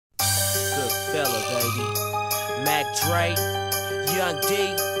baby. Mac Dre, Young D,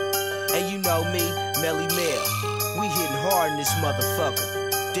 and you know me, Melly Mel. We hitting hard in this motherfucker.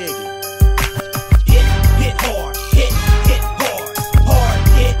 Dig it. Hit hard, hit hard, hard,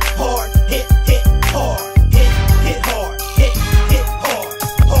 hit hard, hit hard, hit hard, hit hard,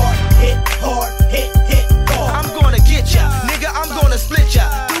 hard, hit hard, hit hard. I'm gonna get ya, nigga, I'm gonna split ya.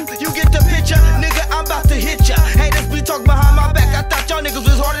 You get the picture, nigga, I'm about to hit ya. Haters be talking behind my back, I thought y'all niggas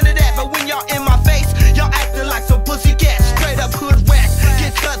was harder than that. But when y'all in my face, y'all acting like some pussy cats. Straight up hood rats,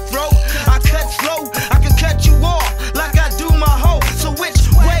 get cutthroat, I cut slow, I can cut you off like I do my hoe. So which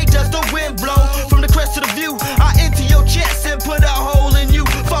way does the wind blow? From the crest to the view, I enter your chest and put a hole in you,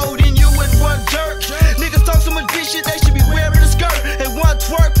 folding you in one jerk. Niggas talk so much bitch shit, they should be wearing a skirt. And one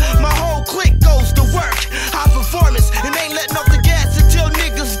twerk, my whole clique goes to work. High performance, and ain't letting off the gas until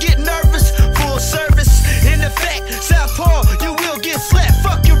niggas get nervous. Full service, in effect, Southpaw, you will get slapped.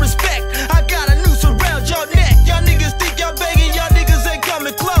 Fuck your respect, I got a noose around your neck. Y'all niggas think y'all begging, y'all niggas ain't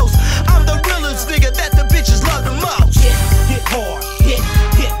coming close. I'm the realest nigga that the bitches love the most. Hit hard, hit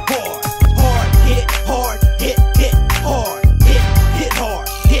hard, hard, hit hard, hit hard, hit hard,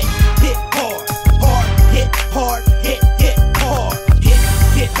 hit hard, hard, hit hard, hit hard, hit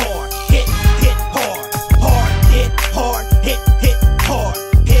hard, hit hard, hard, hit hard, hit hard,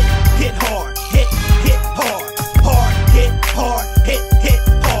 hit hard, hit hard, hard, hit hard, hit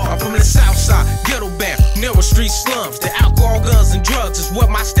hard. I'm from the south side, ghetto bound, narrow street slums. The alcohol, guns, and drugs is what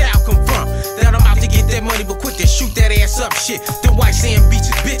my style come from. That I'm out to get that money, but quick to shoot that ass up shit. The white sand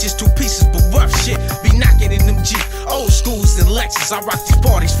beaches, bitches, two pieces, but rough shit. Be knocking in them Jeep, old schools and Lexus. I rock these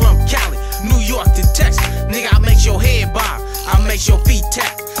parties from Cali, New York to Texas. Nigga, I make your head bob, I make your feet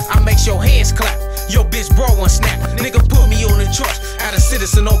tap, I make your hands clap. Yo, bitch, bro, one snap. Nigga, put me on the charts. Out of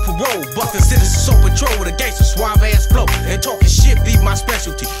citizen on parole. Bucking citizens on patrol with a gangster suave ass flow. And talking shit be my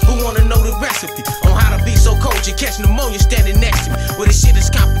specialty. Who wanna know the recipe on how to be so cold? You catch pneumonia standing next to me. Well, this shit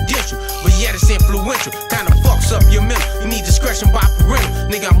is confidential, but yet it's influential. Kinda fucks up your mental. You need discretion by parental.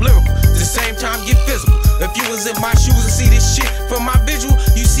 Nigga, I'm lyrical. At the same time, get physical. If you was in my shoes and see this shit from my visual,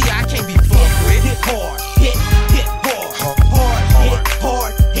 you see I can't be fucked with. Hit hard, hit hard, hard, hit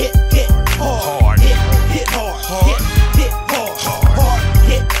hard, hit hard, hit hard, hit hard, hard, hit hard,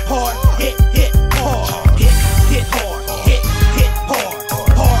 hit hard, hit hard, hit hard,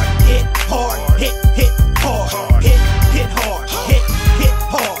 hard, hit hard, hit hard, hit hard, hit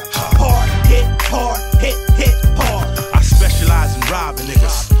hard, hard, hit hard, hit hard. I specialize in robbing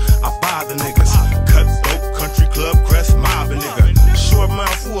niggas, I bother niggas. Cutthroat, country club, crest, mobbing nigga. Short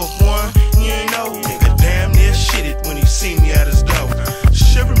mouth full of one, you ain't know. Nigga damn near shit it when he see me at his door.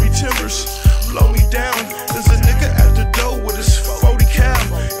 Shiver me timbers, blow me down. There's a nigga at the door with his 40 cal.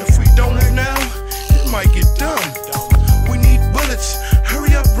 If we don't act now, it might get dumb. We need bullets,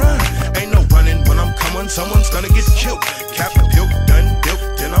 hurry up, run. Ain't no running when I'm coming, someone's gonna get killed.